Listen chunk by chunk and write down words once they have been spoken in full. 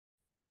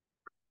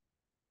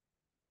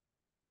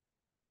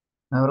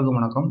அனைவருக்கும்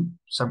வணக்கம்.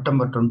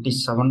 September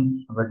 27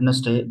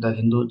 Wednesday த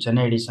Hindu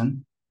Chennai edition.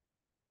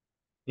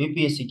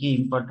 யூபிஎஸ்சிக்கு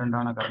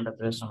இம்பார்ட்டண்ட்டான கரண்ட்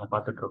அஃபேர்ஸ் நம்ம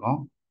பார்த்துட்டு இருக்கோம்.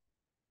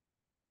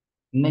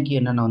 இன்னைக்கு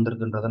என்னென்ன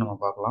வந்திருக்குன்றதை நம்ம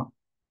பார்க்கலாம்.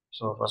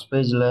 ஸோ ஃபர்ஸ்ட்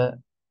பேஜில்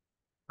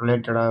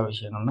ரிலேட்டடாக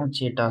விஷயங்கள்னா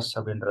சீட்டாஸ்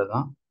அப்படின்றது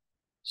தான்.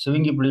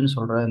 சிவிங்கி புலின்னு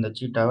சொல்கிற இந்த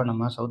சீட்டாவை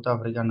நம்ம சவுத்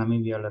ஆஃப்ரிக்கா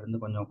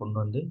நமீபியாவிலேருந்து கொஞ்சம் கொண்டு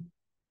வந்து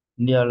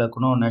இந்தியாவில்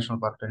குனோ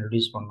நேஷனல் பார்க்கில்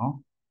இன்ட்ரடியூஸ் பண்ணோம்.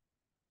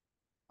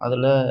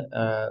 அதில்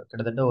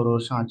கிட்டத்தட்ட ஒரு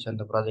வருஷம் ஆச்சு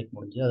அந்த ப்ராஜெக்ட்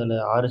முடிஞ்சு. அதில்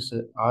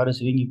ஆறு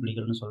சிவிங்கி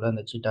புலிகள்னு சொல்ல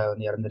அந்த சீட்டா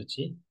வந்து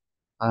இறந்துருச்சு.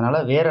 அதனால்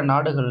வேறு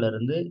நாடுகளில்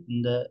இருந்து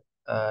இந்த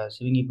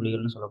சிவிங்கி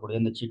புலிகள்னு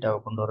சொல்லக்கூடிய இந்த சீட்டாவை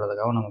கொண்டு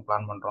வர்றதுக்காக நம்ம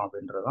பிளான் பண்ணுறோம்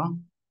அப்படின்றது தான்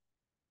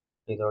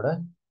இதோட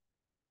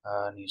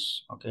நியூஸ்.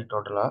 ஓகே,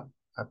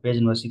 டோட்டலாக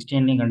பேஜ் நம்பர்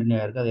 16 கண்டினியூ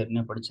ஆயிருக்கு. அது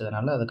ஏற்கனவே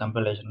படித்ததுனால அதை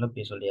கம்பைலேஷனில்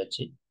இப்படி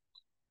சொல்லியாச்சு.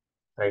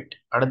 ரைட்,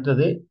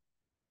 அடுத்தது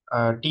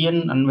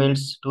டிஎன்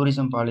அன்வைல்ஸ்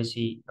டூரிசம்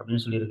பாலிசி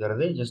அப்படின்னு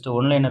சொல்லியிருக்கிறது. ஜஸ்ட்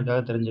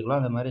ஒன்லைனருக்காக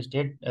தெரிஞ்சுக்கலாம். அந்த மாதிரி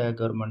ஸ்டேட்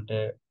கவர்மெண்ட்டு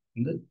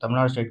வந்து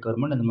தமிழ்நாடு ஸ்டேட்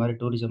கவர்மெண்ட் இந்த மாதிரி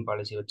டூரிசம்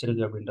பாலிசி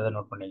வச்சிருக்கு அப்படின்றத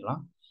நோட் பண்ணிக்கலாம்.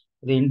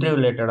 இது இன்டர்வியூ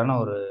ரிலேட்டடான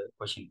ஒரு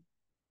கொஷின்.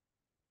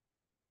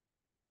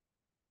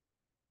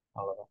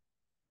 அவ்வளோதான்.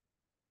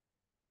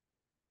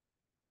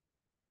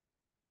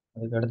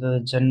 அதுக்கு அடுத்தது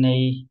சென்னை,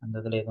 அந்த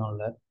இதில் எதுவும்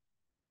இல்லை.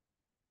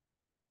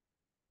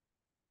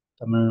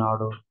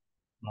 தமிழ்நாடு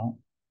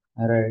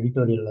வேறு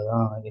எடிட்டோரியலில்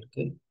தான்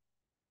இருக்குது.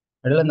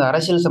 இதில் இந்த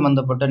அரசியல்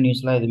சம்மந்தப்பட்ட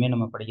நியூஸ்லாம் எதுவுமே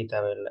நம்ம படிக்க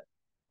தேவையில்லை.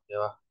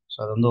 ஓகேவா? ஸோ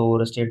அது வந்து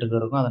ஒவ்வொரு ஸ்டேட்டுக்கும்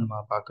இருக்கும். அதை நம்ம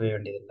பார்க்கவே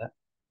வேண்டியதில்லை.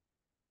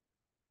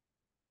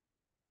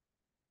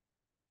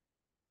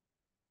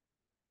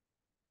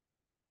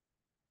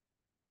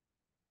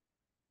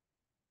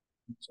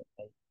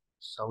 சென்னை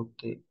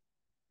சவுத்து.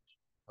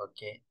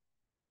 ஓகே,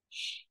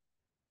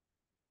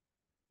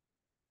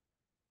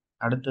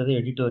 அடுத்தது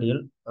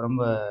எடிட்டோரியல்.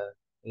 ரொம்ப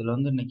இதில்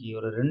வந்து இன்னைக்கு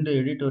ஒரு 2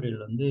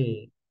 எடிட்டோரியல் வந்து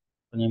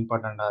கொஞ்சம்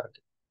இம்பார்ட்டண்ட்டாக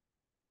இருக்குது.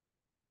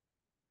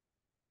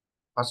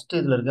 ஃபஸ்ட்டு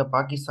இதில் இருக்க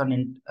Pakistan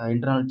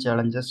internal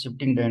challenges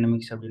shifting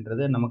dynamics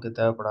அப்படின்றது நமக்கு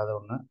தேவைப்படாத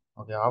ஒன்று.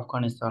 ஓகே,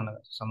 ஆப்கானிஸ்தான்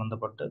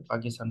சம்மந்தப்பட்டு,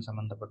 பாகிஸ்தான்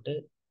சம்மந்தப்பட்டு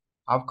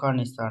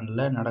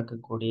ஆப்கானிஸ்தானில்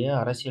நடக்கக்கூடிய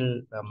அரசியல்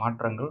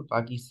மாற்றங்கள்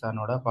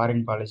பாகிஸ்தானோட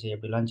ஃபாரின் பாலிசி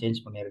எப்படிலாம்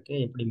சேஞ்ச் பண்ணியிருக்கு,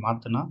 எப்படி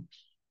மாற்றினா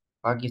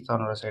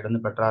பாகிஸ்தானோட சைடு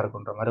வந்து பெட்டராக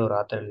இருக்குன்ற மாதிரி ஒரு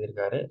ஆத்தர்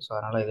எழுதியிருக்காரு. ஸோ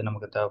அதனால் இது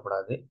நமக்கு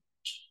தேவைப்படாது.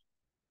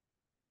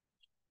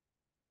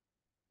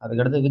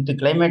 அதுக்கடுத்து with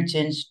climate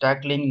change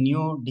tackling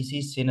new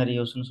disease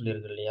சீனரியோஸ்னு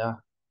சொல்லியிருக்கு இல்லையா.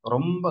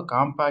 ரொம்ப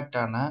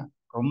காம்பேக்டான,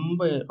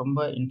 ரொம்ப ரொம்ப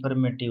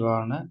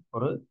இன்ஃபர்மேட்டிவான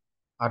ஒரு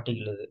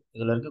ஆர்டிக்கிள் இது.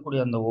 இதில் இருக்கக்கூடிய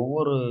அந்த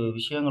ஒவ்வொரு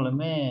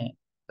விஷயங்களுமே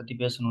பற்றி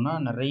பேசணுன்னா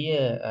நிறைய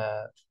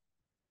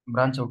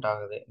பிரான்ச் அவுட்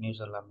ஆகுது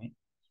நியூஸ் எல்லாமே.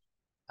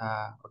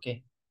 ஓகே,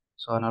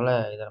 ஸோ அதனால்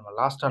இதை நம்ம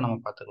லாஸ்ட்டாக நம்ம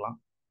பார்த்துக்கலாம்.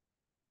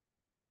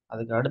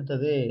 அதுக்கு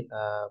அடுத்தது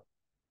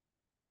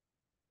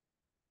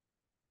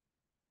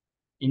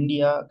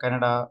இந்தியா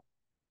கனடா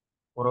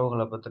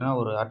உறவுகளை பற்றின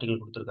ஒரு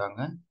ஆர்டிக்கிள்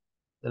கொடுத்துருக்காங்க.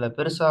 இதில்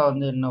பெருசாக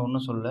வந்து என்ன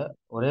ஒன்றும் சொல்ல,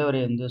 ஒரே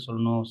வந்து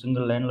சொல்லணும்,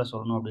 சிங்கிள் லைனில்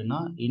சொல்லணும் அப்படின்னா,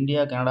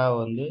 இந்தியா கனடாவை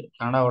வந்து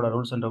கனடாவோட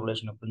ரூல்ஸ் அண்ட்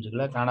ரெகுலேஷனை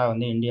புரிஞ்சுக்கல, கனடா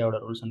வந்து இந்தியாவோட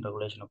ரூல்ஸ் அண்ட்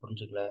ரெகுலேஷனை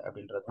புரிஞ்சுக்கல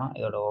அப்படின்றது தான்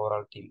இதோட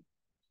ஓவரால் தீம்.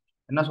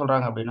 என்ன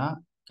சொல்கிறாங்க அப்படின்னா,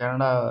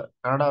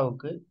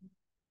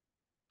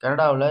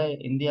 கனடாவில்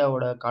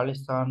இந்தியாவோட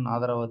காலிஸ்தான்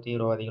ஆதரவு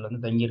தீவிரவாதிகள்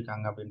வந்து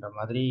தங்கியிருக்காங்க அப்படின்ற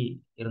மாதிரி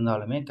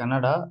இருந்தாலுமே,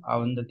 கனடா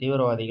அந்த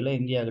தீவிரவாதிகளை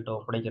இந்தியா கிட்ட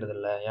ஒப்படைக்கிறது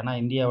இல்லை. ஏன்னா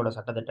இந்தியாவோட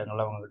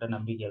சட்டத்திட்டங்கள்ல அவங்ககிட்ட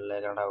நம்பிக்கை இல்லை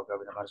கனடாவுக்கு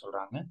அப்படின்ற மாதிரி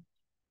சொல்கிறாங்க.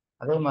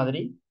 அதே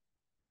மாதிரி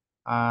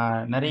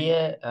நிறைய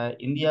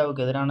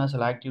இந்தியாவுக்கு எதிரான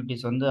சில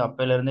ஆக்டிவிட்டீஸ் வந்து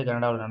அப்பையிலேருந்தே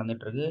கனடாவில்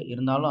நடந்துட்டு இருக்கு.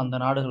 இருந்தாலும் அந்த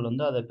நாடுகள்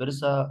வந்து அதை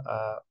பெருசாக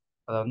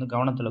அதை வந்து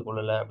கவனத்தில்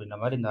கொள்ளலை அப்படின்ற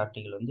மாதிரி இந்த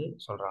ஆர்டிகிள் வந்து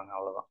சொல்கிறாங்க.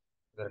 அவ்வளோதான்.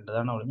 இது 2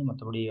 தானே ஒழிஞ்சு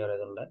மற்றபடி வேறு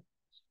எதுவும் இல்லை.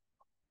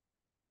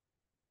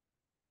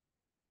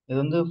 இது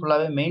வந்து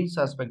ஃபுல்லாகவே மெயின்ஸ்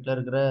ஆஸ்பெக்டில்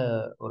இருக்கிற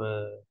ஒரு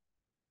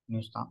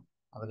நியூஸ் தான்.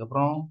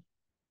 அதுக்கப்புறம்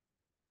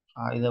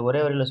இதை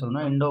ஒரே வரியில்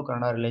சொல்லணும்னா இண்டோ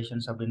கனடா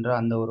ரிலேஷன்ஸ் அப்படின்ற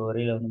அந்த ஒரு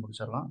வரியில் வந்து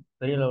முடிச்சிடலாம்.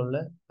 பெரிய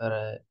லெவலில்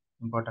வேறு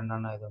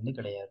இம்பார்ட்டண்ட்டான இது வந்து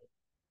கிடையாது.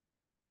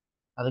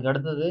 அதுக்கு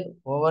அடுத்தது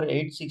over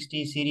 860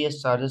 serious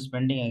charges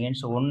bending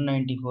against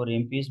 194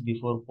 MPs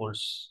before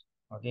poles.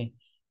 Okay,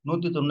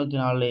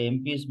 194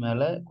 MPs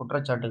மேலே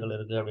குற்றச்சாட்டுகள்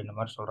இருக்குது அப்படின்ற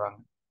மாதிரி சொல்கிறாங்க.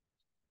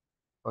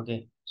 ஓகே,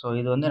 ஸோ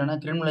இது வந்து என்னென்னா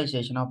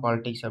கிரிமினலைசேஷன் ஆஃப்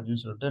பாலிடிக்ஸ்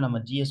அப்படின்னு சொல்லிட்டு நம்ம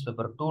ஜிஎஸ்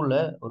பேப்பர் 2ல்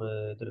ஒரு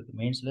இது இருக்குது.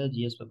 மெயின்ஸில்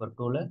ஜிஎஸ் பேப்பர்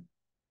 2ல்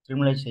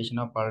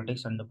criminalisation of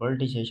politics and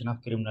பொலிட்டிசேஷன்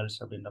of criminals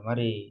அப்படின்ற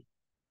மாதிரி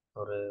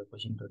ஒரு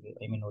கொஷின் இருக்குது.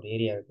 ஐ மீன் ஒரு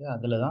ஏரியா இருக்குது.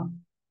 அதில் தான்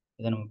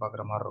இதை நம்ம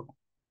பார்க்குற மாதிரி இருக்கும்.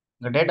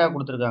 இங்கே டேட்டா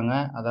கொடுத்துருக்காங்க.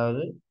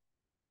 அதாவது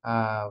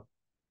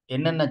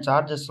என்னென்ன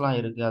சார்ஜஸ்லாம்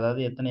இருக்குது,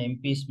 அதாவது எத்தனை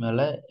எம்பிஸ்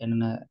மேலே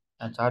என்னென்ன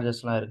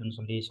சார்ஜஸ்லாம் இருக்குதுன்னு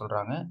சொல்லி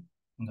சொல்கிறாங்க.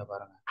 இங்கே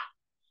பாருங்கள்.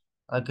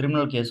 அதாவது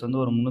கிரிமினல் கேஸ் வந்து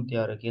ஒரு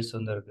 306 கேஸ்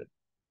வந்து இருக்குது.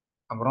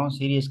 அப்புறம்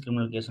சீரியஸ்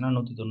கிரிமினல் கேஸ்னால்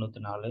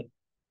 194,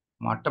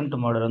 அட்டெம்ப்ட்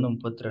மர்டர் வந்து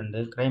 32,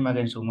 கிரைம்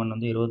அகைன்ஸ்ட் உமன்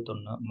வந்து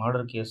 21,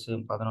 மர்டர் கேஸு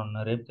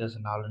 11, ரேப் கேஸ்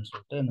 4ன்னு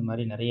சொல்லிட்டு இந்த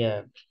மாதிரி நிறைய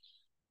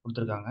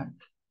கொடுத்துருக்காங்க.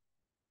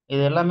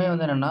 இது எல்லாமே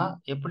வந்து என்னென்னா,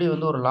 எப்படி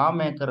வந்து ஒரு லா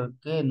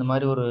மேக்கருக்கு இந்த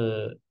மாதிரி ஒரு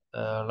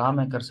லா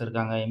மேக்கர்ஸ்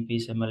இருக்காங்க,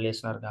 எம்பிஸ்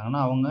எம்எல்ஏஸ்லாம்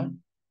இருக்காங்கன்னா, அவங்க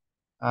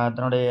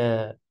தன்னுடைய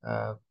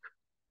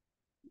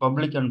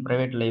பப்ளிக் அண்ட்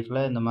ப்ரைவேட்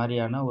லைஃப்பில் இந்த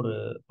மாதிரியான ஒரு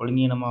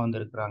ஒழுங்கீனமாக வந்து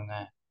இருக்கிறாங்க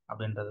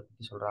அப்படின்றத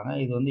பற்றி சொல்கிறாங்க.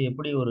 இது வந்து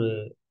எப்படி ஒரு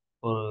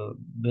ஒரு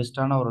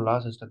பெஸ்ட்டான ஒரு லா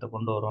சிஸ்டத்தை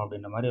கொண்டு வரும்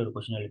அப்படின்ற மாதிரி ஒரு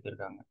கொஷின்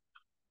எழுப்பியிருக்காங்க.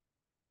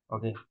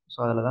 ஓகே. ஸோ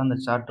அதில் தான் இந்த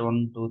சார்ட் 1,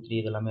 2, 3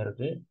 இது எல்லாமே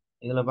இருக்குது.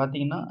 இதில்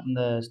பார்த்தீங்கன்னா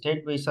இந்த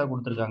ஸ்டேட் வைஸாக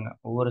கொடுத்துருக்காங்க.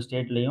 ஒவ்வொரு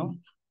ஸ்டேட்லேயும்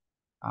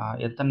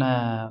எத்தனை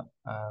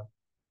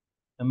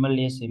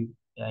எம்எல்ஏஸ்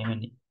ஐ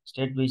மீன்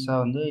ஸ்டேட்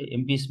வைஸாக வந்து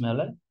எம்பிஸ்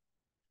மேலே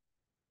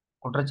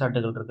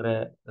குற்றச்சாட்டுகள் இருக்கிற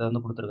இதை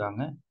வந்து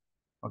கொடுத்துருக்காங்க.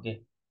 Okay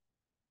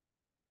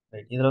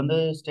right. இதில் வந்து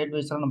ஸ்டேட்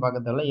வைஸாக நம்ம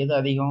பார்க்க தேவையில்ல, எது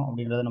அதிகம்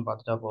அப்படின்றத நம்ம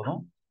பார்த்துட்டா போதும்.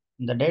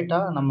 இந்த டேட்டா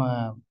நம்ம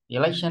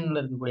எலெக்ஷனில்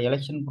இருக்கக்கூடிய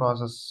எலெக்ஷன்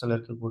ப்ராசஸில்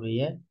இருக்கக்கூடிய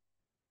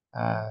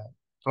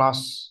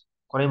ஃப்ளாஸ்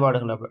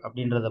குறைபாடுகள்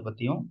அப்படின்றத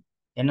பற்றியும்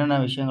என்னென்ன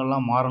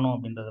விஷயங்கள்லாம் மாறணும்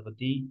அப்படின்றத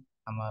பற்றி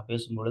நம்ம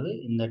பேசும்பொழுது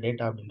இந்த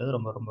டேட்டா அப்படின்றது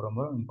ரொம்ப ரொம்ப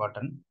ரொம்ப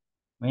இம்பார்ட்டன்ட்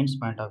மெயின்ஸ்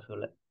பாயிண்ட் ஆஃப்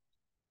வியூவில்.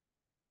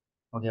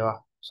 ஓகேவா?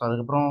 ஸோ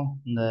அதுக்கப்புறம்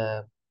இந்த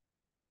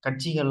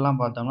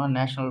கட்சிகள்லாம் பார்த்தோம்னா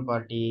நேஷ்னல்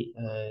பார்ட்டி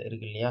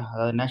இருக்கு இல்லையா,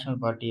 அதாவது நேஷ்னல்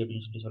பார்ட்டி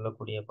அப்படின்னு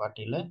சொல்லக்கூடிய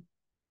பார்ட்டியில்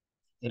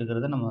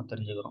இருக்கிறத நம்ம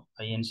தெரிஞ்சுக்கிறோம்.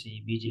 INC,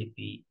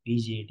 BJP,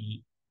 BJT,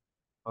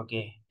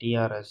 okay,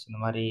 TRS, இந்த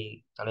மாதிரி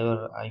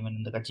தலைவர் ஐ மீன்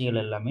இந்த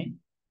கட்சிகள் எல்லாமே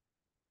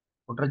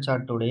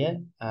குற்றச்சாட்டுடைய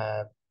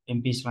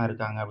எம்பிஸ்லாம்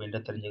இருக்காங்க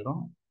அப்படின்றத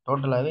தெரிஞ்சுக்கிறோம்.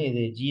 டோட்டலாகவே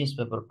இது ஜிஎஸ்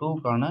பேப்பர்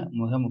 2க்கான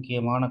மிக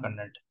முக்கியமான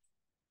கண்டென்ட்.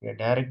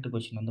 டைரக்ட்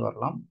கொஸ்டின் வந்து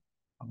வரலாம்.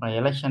 அப்புறம்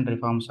எலெக்ஷன்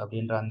ரிஃபார்ம்ஸ்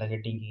அப்படின்ற அந்த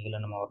ஹெட்டிங் கீழே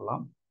நம்ம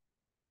வரலாம்.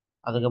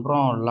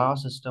 அதுக்கப்புறம் லா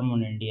சிஸ்டம்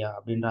இன் இந்தியா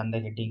அப்படின்ற அந்த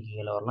ஹெட்டிங்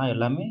கீழே வரலாம்.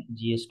 எல்லாமே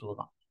ஜிஎஸ் 2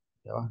 தான்.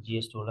 ஓகேவா?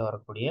 ஜிஎஸ் 2வில்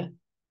வரக்கூடிய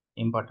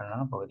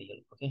இம்பார்ட்டண்டான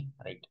பகுதிகள். Okay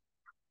right.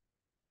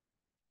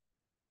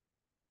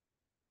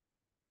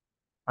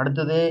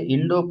 அடுத்தது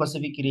Indo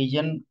Pacific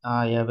region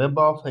web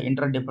of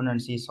inter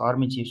dependencies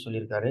army chief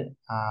சொல்லியிருக்காரு.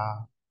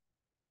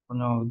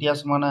 கொஞ்சம்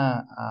வித்தியாசமான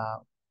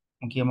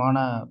முக்கியமான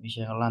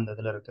விஷயங்கள்லாம் அந்த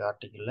இதில் இருக்குது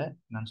ஆர்டிக்கிளில்.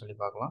 என்னன்னு சொல்லி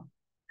பார்க்கலாம்.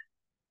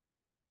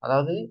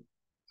 அதாவது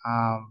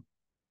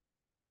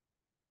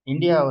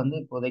இந்தியா வந்து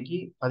இப்போதைக்கு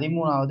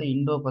 13வது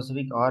Indo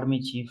Pacific army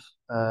chief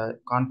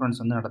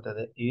conference வந்து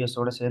நடத்துது.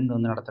 யூஎஸோட சேர்ந்து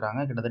வந்து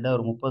நடத்துகிறாங்க. கிட்டத்தட்ட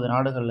ஒரு 30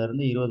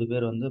 நாடுகள்லேருந்து 20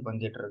 பேர் வந்து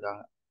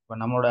பங்கேற்றிருக்காங்க. இப்போ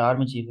நம்மளோட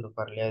ஆர்மி சீஃப்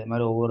இருப்பார் இல்லையா, இது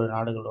மாதிரி ஒவ்வொரு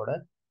நாடுகளோட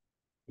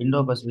இண்டோ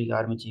பசிபிக்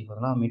ஆர்மி சீஃப்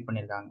வந்து மீட்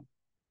பண்ணியிருக்காங்க.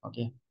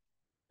 Okay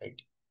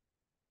right.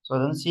 ஸோ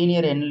அது வந்து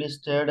சீனியர்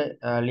என்லிஸ்டட்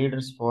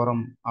லீடர்ஸ்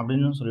ஃபோரம்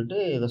அப்படின்னு சொல்லிட்டு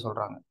இதை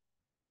சொல்கிறாங்க.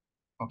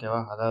 ஓகேவா?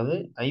 அதாவது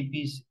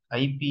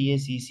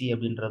ஐபிஏசிசி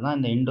அப்படின்றது தான்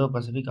இந்த இண்டோ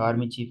பசிபிக்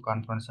ஆர்மி சீஃப்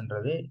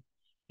கான்ஃபரன்ஸ்ன்றது.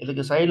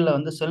 இதுக்கு சைடில்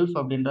வந்து செல்ஃப்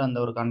அப்படின்ற அந்த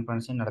ஒரு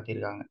கான்ஃபரன்ஸையும்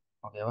நடத்தியிருக்காங்க.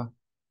 ஓகேவா?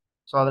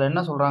 ஸோ அதில்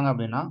என்ன சொல்கிறாங்க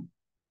அப்படின்னா,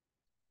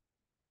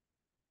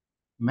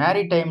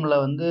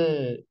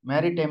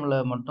 மேரிடைமில்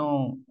மட்டும்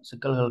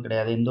சிக்கல்கள்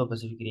கிடையாது. இந்தோ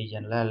பசிபிக்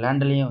ரீஜனில்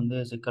லேண்ட்லேயும் வந்து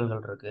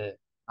சிக்கல்கள் இருக்குது.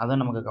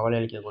 அதுவும் நமக்கு கவலை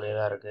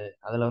அளிக்கக்கூடியதாக இருக்குது.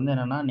 அதில் வந்து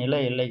என்னென்னா நில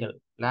எல்லைகள்,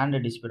 லேண்டு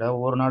டிஸ்பியூட்டாக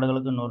ஒவ்வொரு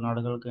நாடுகளுக்கும் இன்னொரு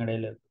நாடுகளுக்கும்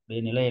இடையில்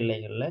இருக்கக்கூடிய நில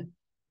எல்லைகளில்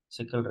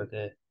சிக்கல்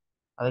இருக்குது.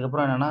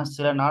 அதுக்கப்புறம் என்னென்னா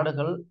சில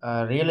நாடுகள்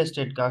ரியல்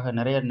எஸ்டேட்காக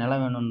நிறைய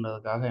நிலம்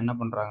வேணுன்றதுக்காக என்ன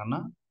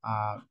பண்ணுறாங்கன்னா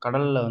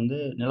கடலில் வந்து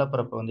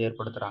நிலப்பரப்பை வந்து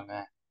ஏற்படுத்துகிறாங்க.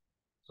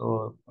 ஸோ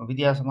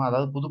வித்தியாசமாக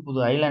அதாவது புது புது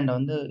ஐலாண்டை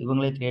வந்து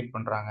இவங்களே கிரியேட்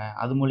பண்ணுறாங்க.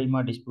 அது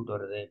மூலிமா டிஸ்பியூட்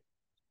வருது.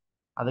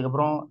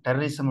 அதுக்கப்புறம்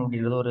டெரரிசம்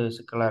அப்படின்றது ஒரு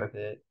சிக்கலாக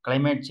இருக்குது.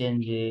 கிளைமேட்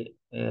சேஞ்சு,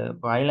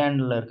 இப்போ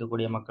ஐலாண்டில்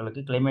இருக்கக்கூடிய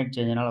மக்களுக்கு கிளைமேட்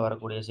சேஞ்சினால்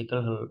வரக்கூடிய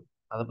சிக்கல்கள்,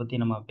 அதை பற்றி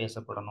நம்ம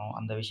பேசப்படணும்.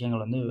 அந்த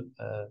விஷயங்கள் வந்து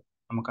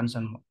நம்ம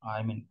கன்சர்ன்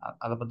ஐ மீன்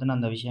அதை பற்றின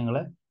அந்த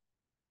விஷயங்களை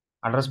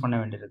அட்ரஸ் பண்ண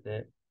வேண்டியிருக்கு.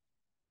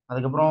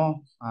 அதுக்கப்புறம்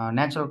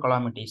நேச்சுரல்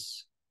கலாமிட்டிஸ்,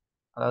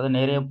 அதாவது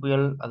நிறைய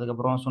புயல்,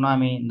 அதுக்கப்புறம்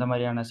சுனாமி, இந்த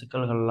மாதிரியான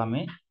சிக்கல்கள்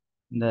எல்லாமே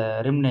இந்த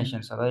ரிம்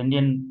நேஷன்ஸ்,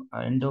 அதாவது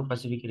இண்டோ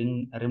பசிபிக்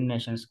ரிம்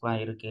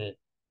நேஷன்ஸ்க்குலாம் இருக்குது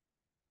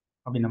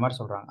அப்படின்ற மாதிரி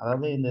சொல்கிறாங்க.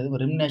 அதாவது இந்த இது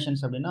ரிம்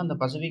நேஷன்ஸ் அப்படின்னா அந்த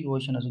பசிபிக்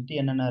ஓஷனை சுற்றி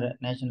என்னென்ன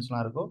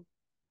நேஷன்ஸ்லாம் இருக்கோ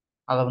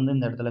அதை வந்து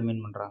இந்த இடத்துல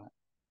மீன் பண்ணுறாங்க.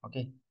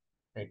 Okay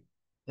right.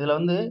 இதில்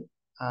வந்து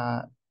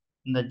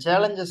இந்த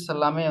சேலஞ்சஸ்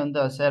எல்லாமே வந்து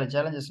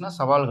சேலஞ்சஸ்னால்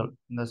சவால்கள்.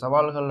 இந்த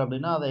சவால்கள்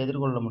அப்படின்னா அதை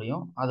எதிர்கொள்ள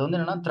முடியும். அது வந்து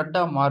என்னென்னா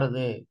த்ரெட்டாக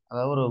மாறுது,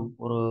 அதாவது ஒரு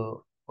ஒரு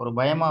ஒரு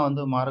பயமாக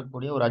வந்து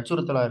மாறக்கூடிய ஒரு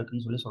அச்சுறுத்தலாக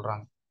இருக்குதுன்னு சொல்லி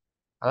சொல்கிறாங்க.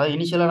 அதாவது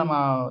இனிஷியலாக நம்ம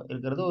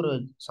இருக்கிறது ஒரு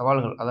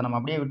சவால்கள், அதை நம்ம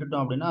அப்படியே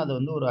விட்டுட்டோம் அப்படின்னா அது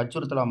வந்து ஒரு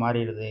அச்சுறுத்தலாக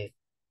மாறிடுது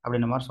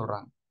அப்படின்ற மாதிரி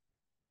சொல்கிறாங்க.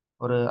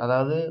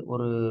 அதாவது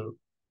ஒரு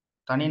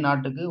தனி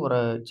நாட்டுக்கு ஒரு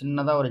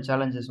சின்னதாக ஒரு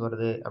சேலஞ்சஸ்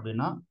வருது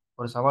அப்படின்னா,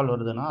 ஒரு சவால்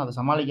வருதுன்னா அதை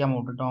சமாளிக்காமல்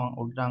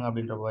விட்டுட்டாங்க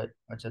அப்படின்ற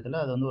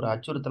பட்சத்தில் அது வந்து ஒரு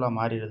அச்சுறுத்தலாக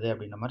மாறிடுது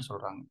அப்படின்ற மாதிரி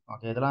சொல்கிறாங்க.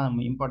 ஓகே, இதெல்லாம்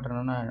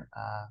இம்பார்ட்டண்டான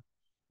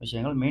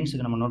விஷயங்கள்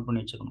மெயின்ஸுக்கு நம்ம நோட்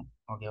பண்ணி வச்சுக்கணும்.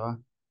 ஓகேவா?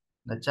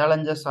 இந்த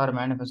challenges R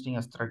manifesting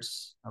as threads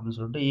அப்படின்னு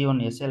சொல்லிட்டு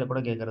ஈவன் எஸ்ஏல கூட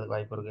கேட்கறதுக்கு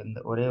வாய்ப்பு இருக்குது. இந்த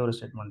ஒரே ஒரு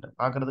ஸ்டேட்மெண்ட்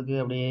பார்க்குறதுக்கு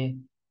அப்படியே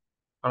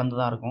கலந்து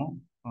தான் இருக்கும்.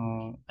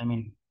 ஐ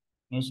மீன்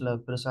நியூஸில்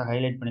பெருசாக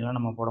ஹைலைட் பண்ணிலாம்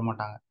நம்ம போட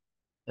மாட்டாங்க.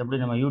 எப்படி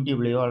நம்ம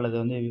யூடியூப்லேயோ அல்லது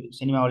வந்து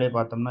சினிமாவிலேயோ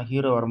பார்த்தோம்னா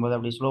ஹீரோ வரும்போது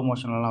அப்படியே ஸ்லோ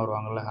மோஷன்லாம்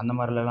வருவாங்கல்ல, அந்த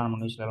மாதிரிலாம் நம்ம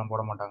நியூஸ்லலாம்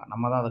போட மாட்டாங்க.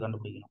 நம்ம தான் அதை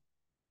கண்டுபிடிக்கணும்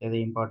எது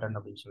இம்பார்ட்டன்ட்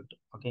அப்படின்னு சொல்லிட்டு.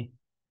 Okay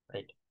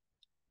right.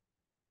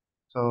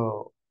 ஸோ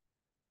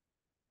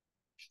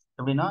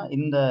எப்படின்னா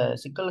இந்த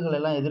சிக்கல்கள்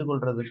எல்லாம்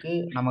எதிர்கொள்கிறதுக்கு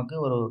நமக்கு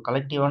ஒரு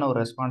கலெக்டிவான ஒரு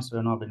ரெஸ்பான்ஸ்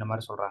வேணும் அப்படின்ற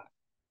மாதிரி சொல்கிறாங்க.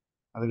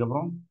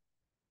 அதுக்கப்புறம்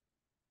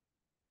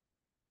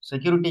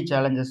செக்யூரிட்டி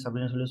சேலஞ்சஸ்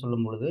அப்படின்னு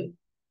சொல்லும்பொழுது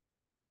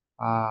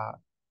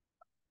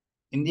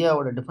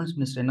இந்தியாவோட டிஃபென்ஸ்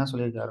மினிஸ்டர் என்ன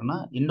சொல்லியிருக்காருன்னா,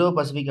 இண்டோ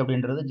பசிபிக்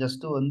அப்படின்றது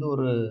ஜஸ்ட் வந்து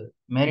ஒரு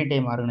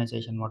மேரிடைம்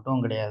ஆர்கனைசேஷன்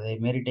மட்டும் கிடையாது.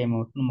 மேரிடைம்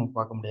மட்டும் நம்ம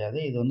பார்க்க முடியாது.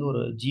 இது வந்து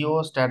ஒரு ஜியோ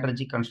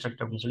ஸ்ட்ராட்டஜிக்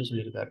கன்ஸ்ட்ரக்ட் அப்படின்னு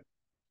சொல்லியிருக்காரு.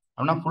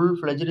 அப்படின்னா full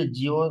fledged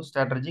Jio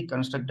strategic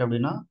construct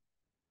அப்படின்னா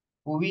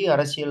புவி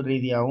அரசியல்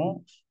ரீதியாகவும்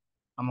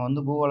நம்ம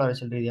வந்து பூகோள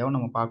அரசியல் ரீதியாகவும்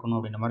நம்ம பார்க்கணும்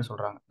அப்படின்ற மாதிரி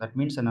சொல்கிறாங்க. தட்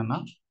மீன்ஸ் என்னென்னா,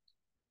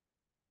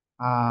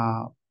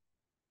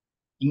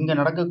 இங்கே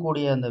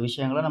நடக்கக்கூடிய அந்த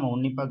விஷயங்களை நம்ம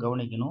உன்னிப்பாக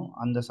கவனிக்கணும்.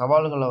 அந்த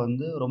சவால்களை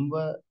வந்து ரொம்ப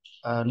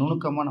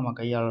நுணுக்கமாக நம்ம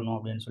கையாளணும்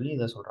அப்படின்னு சொல்லி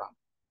இதை சொல்கிறாங்க.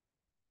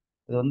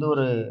 இது வந்து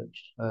ஒரு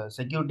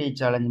செக்யூரிட்டி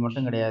சேலஞ்ச்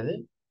மட்டும் கிடையாது.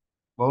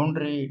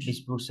 பவுண்டரி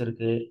டிஸ்பியூட்ஸ்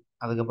இருக்குது.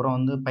 அதுக்கப்புறம்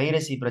வந்து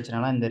பைரசி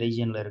பிரச்சனைலாம் இந்த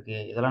ரீஜியனில்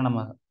இருக்குது. இதெல்லாம்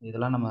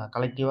நம்ம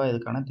கலெக்டிவாக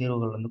இதுக்கான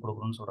தீர்வுகள் வந்து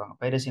கொடுக்கணும்னு சொல்கிறாங்க.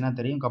 பைரசினா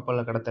தெரியும்,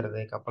 கப்பலை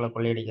கடத்துறது, கப்பலை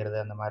கொள்ளையடிக்கிறது,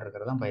 அந்த மாதிரி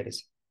இருக்கிறது தான்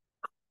பைரசி.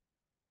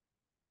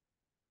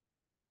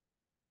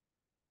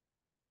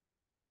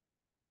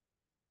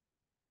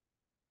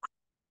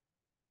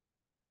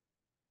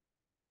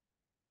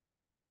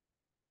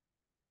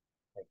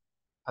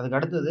 அதுக்கு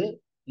அடுத்தது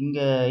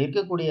இங்கே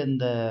இருக்கக்கூடிய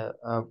இந்த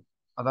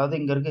அதாவது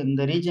இங்கே இருக்க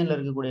இந்த ரீஜியனில்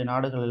இருக்கக்கூடிய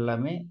நாடுகள்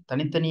எல்லாமே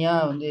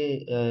தனித்தனியாக வந்து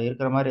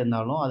இருக்கிற மாதிரி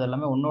இருந்தாலும் அது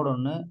எல்லாமே ஒன்றோட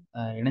ஒன்று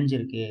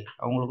இணைஞ்சிருக்கு.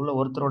 அவங்களுக்குள்ள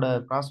ஒருத்தரோட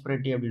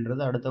ப்ராஸ்பரிட்டி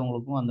அப்படின்றது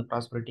அடுத்தவங்களுக்கும் அந்த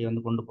ப்ராஸ்பரிட்டியை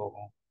வந்து கொண்டு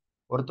போகும்.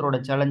 ஒருத்தரோட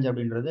சேலஞ்ச்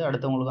அப்படின்றது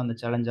அடுத்தவங்களுக்கும் அந்த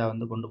சேலஞ்சாக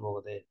வந்து கொண்டு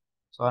போகுது.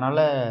 ஸோ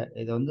அதனால்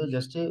இதை வந்து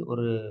ஜஸ்ட்டு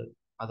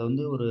அதை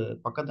வந்து ஒரு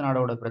பக்கத்து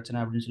நாடோட பிரச்சனை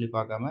அப்படின்னு சொல்லி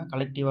பார்க்காம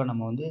கலெக்டிவாக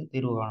நம்ம வந்து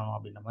தீர்வு காணணும்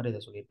அப்படின்ற மாதிரி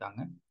இதை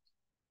சொல்லியிருக்காங்க.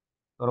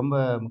 ரொம்ப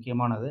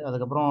முக்கியமானது.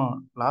 அதுக்கப்புறம்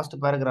last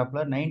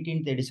பேராகிராஃப்ல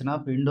 19th edition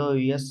of Indo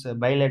US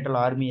bilateral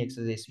army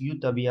exercise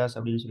youth Abhyas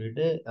அப்படின்னு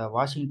சொல்லிட்டு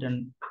வாஷிங்டன்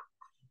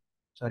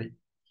சாரி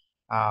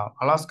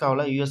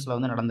அலாஸ்காவில் யுஎஸ்ல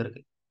வந்து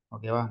நடந்திருக்கு.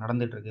 ஓகேவா,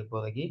 நடந்துட்டு இருக்கு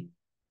இப்போதைக்கு.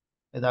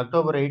 இது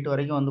அக்டோபர் 8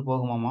 வரைக்கும் வந்து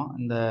போகுமாமா.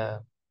 இந்த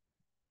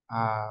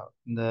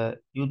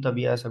யூத்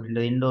அபியாஸ்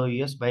அப்படின்றது Indo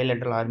US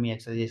bilateral army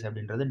exercise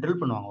அப்படின்றது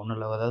ட்ரில் பண்ணுவாங்க. ஒன்றும்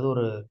இல்லை, அதாவது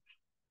ஒரு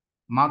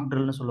மாக்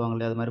ட்ரில்னு சொல்லுவாங்க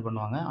இல்லையா, அது மாதிரி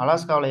பண்ணுவாங்க.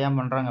 அலாஸ்காவில் ஏன்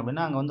பண்ணுறாங்க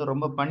அப்படின்னா, அங்கே வந்து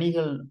ரொம்ப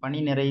பனி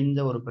நிறைந்த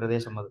ஒரு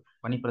பிரதேசம் அது,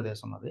 பனி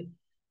பிரதேசம் அது.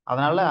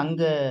 அதனால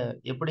அங்கே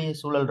எப்படி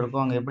சூழல்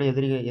இருக்கும், அங்கே எப்படி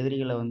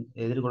எதிரிகளை வந்து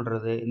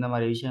எதிர்கொள்றது, இந்த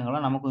மாதிரி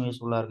விஷயங்கள்லாம் நமக்கும்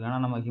யூஸ்ஃபுல்லாக இருக்கும்.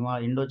 ஏன்னா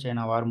நம்ம இந்தோ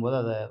சைனா வாரும்போது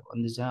அதை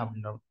வந்துச்சுன்னா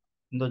அப்படின்ற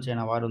இந்தோ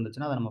சைனா வார்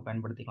வந்துச்சுன்னா அதை நம்ம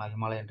பயன்படுத்திக்கலாம்.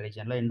 ஹிமாலயன்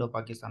ரீஜனில் இந்தோ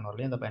பாகிஸ்தான்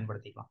வரலையும் அதை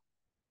பயன்படுத்திக்கலாம்.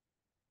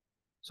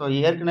 ஸோ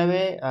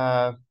ஏற்கனவே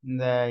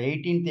இந்த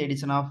 18th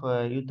edition of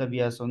youth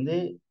Abhyas வந்து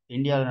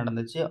இந்தியாவில்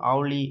நடந்துச்சு.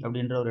 ஆவ்லி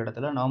அப்படின்ற ஒரு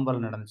இடத்துல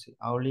நவம்பரில் நடந்துச்சு.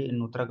 ஆவ்லி இன்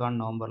உத்தரகாண்ட்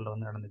நவம்பரில்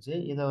வந்து நடந்துச்சு.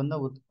 இதை வந்து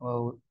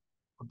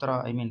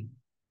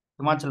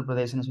ஹிமாச்சல்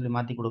பிரதேஷ்னு சொல்லி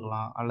மாற்றி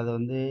கொடுக்கலாம். அல்லது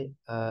வந்து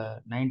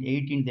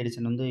 18th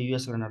எடிஷன் வந்து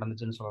யூஎஸில்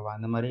நடந்துச்சுன்னு சொல்லலாம்.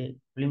 இந்த மாதிரி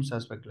ஃபிலிம்ஸ்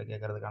ஆஸ்பெக்டில்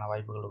கேட்கறதுக்கான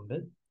வாய்ப்புகள் உண்டு.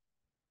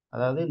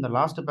 அதாவது இந்த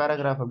லாஸ்ட்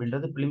பேராகிராஃப்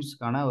அப்படின்றது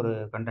ஃபிலிம்ஸ்க்கான ஒரு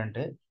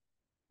கண்டென்ட்டு.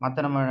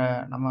 மற்ற நம்ம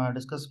நம்ம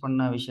டிஸ்கஸ்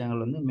பண்ண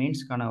விஷயங்கள் வந்து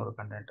மெயின்ஸ்க்கான ஒரு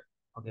கண்டென்ட்.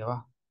 ஓகேவா?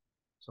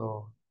 ஸோ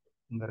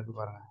இங்கே இருக்குது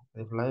பாருங்கள்,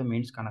 இது ஃபுல்லாகவே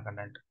மெயின்ஸ்க்கான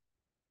கண்டென்ட்.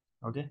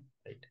 Okay,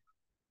 right.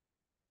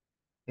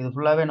 இது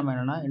ஃபுல்லாகவே நம்ம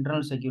என்னென்னா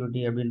இன்டர்னல்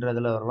செக்யூரிட்டி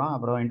அப்படின்றதுல வரலாம்.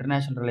 அப்புறம்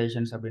இன்டர்நேஷனல்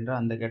ரிலேஷன்ஸ் அப்படின்ற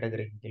அந்த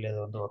கேட்டகரிக்கு கீழே இது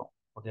வந்து வரும்.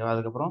 ஓகேவா?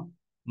 அதுக்கப்புறம்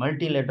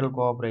மல்டிலேட்ரல்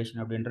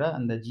கோஆப்ரேஷன் அப்படின்ற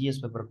அந்த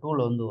ஜிஎஸ் பேப்பர்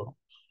 2ல் வந்து வரும்.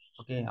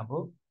 ஓகே,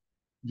 அப்போது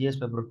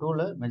ஜிஎஸ் பேப்பர்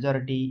 2ல்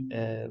மெஜாரிட்டி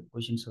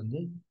கொஷின்ஸ் வந்து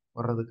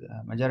வர்றதுக்கு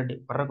மெஜாரிட்டி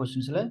வர்ற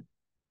கொஷின்ஸில்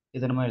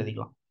இதை நம்ம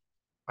எழுதிக்கலாம்,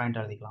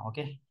 பாயிண்டாக எழுதிக்கலாம்.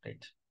 Okay,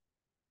 right.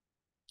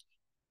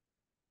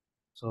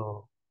 ஸோ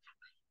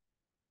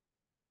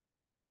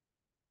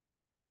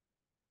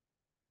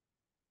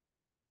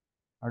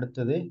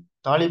அடுத்தது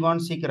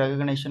Taliban seek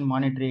recognition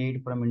monetary eight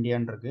from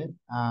இந்தியான்னு இருக்கு.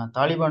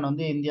 தாலிபான்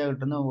வந்து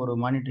இந்தியாவிட்ட இருந்து ஒரு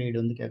மானிட்டரி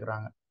எய்டு வந்து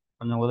கேட்குறாங்க,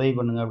 கொஞ்சம் உதவி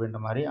பண்ணுங்க அப்படின்ற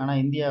மாதிரி.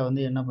 ஆனால் இந்தியா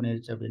வந்து என்ன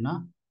பண்ணிருச்சு அப்படின்னா,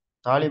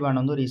 தாலிபான்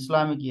வந்து ஒரு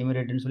இஸ்லாமிக்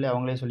எமிரேட்னு சொல்லி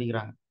அவங்களே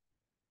சொல்லிக்கிறாங்க.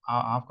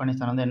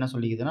 ஆப்கானிஸ்தான் வந்து என்ன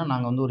சொல்லிக்குதுன்னா,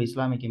 நாங்கள் வந்து ஒரு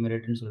இஸ்லாமிக்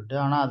எமிரேட்னு சொல்லிட்டு,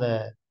 ஆனால் அதை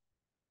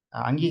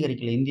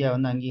அங்கீகரிக்கல, இந்தியா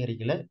வந்து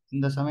அங்கீகரிக்கல.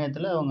 இந்த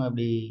சமயத்தில் அவங்க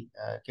அப்படி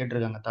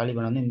கேட்டிருக்காங்க,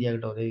 தாலிபான் வந்து இந்தியா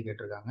கிட்ட உதவி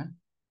கேட்டிருக்காங்க.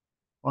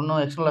 ஒன்றும்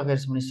எக்ஸ்டர்னல்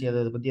அஃபேர்ஸ் மினிஸ்ட்ரி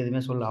அதை பற்றி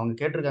எதுவுமே சொல்லல. அவங்க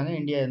கேட்டிருக்காங்க,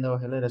 இந்தியா எந்த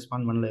வகையில்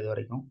ரெஸ்பாண்ட் பண்ணல இது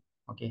வரைக்கும்.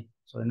 ஓகே,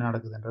 ஸோ என்ன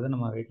நடக்குதுன்றதை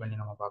நம்ம வெயிட் பண்ணி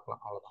நம்ம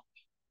பார்க்கலாம், அவ்வளோதான்.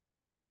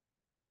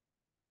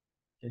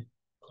 Okay,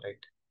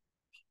 right.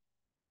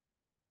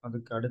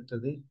 அதுக்கு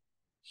அடுத்தது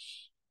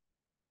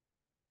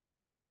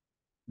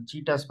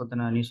சீட்டாஸ்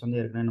பற்றின நியூஸ் வந்து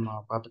ஏற்கனவே நம்ம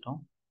பார்த்துட்டோம்.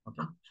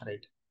 Okay,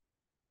 right.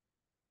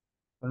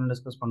 இன்னும்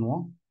டிஸ்கஸ்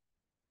பண்ணுவோம்.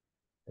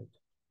 ரைட்.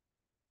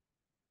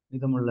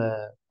 மீதமுள்ள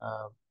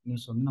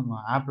நியூஸ் வந்து நம்ம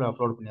ஆப்பில்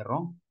அப்லோட்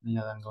பண்ணிடுறோம்.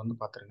 நீங்கள் அதை அங்கே வந்து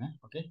பார்த்துருங்க.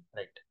 Okay,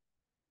 right.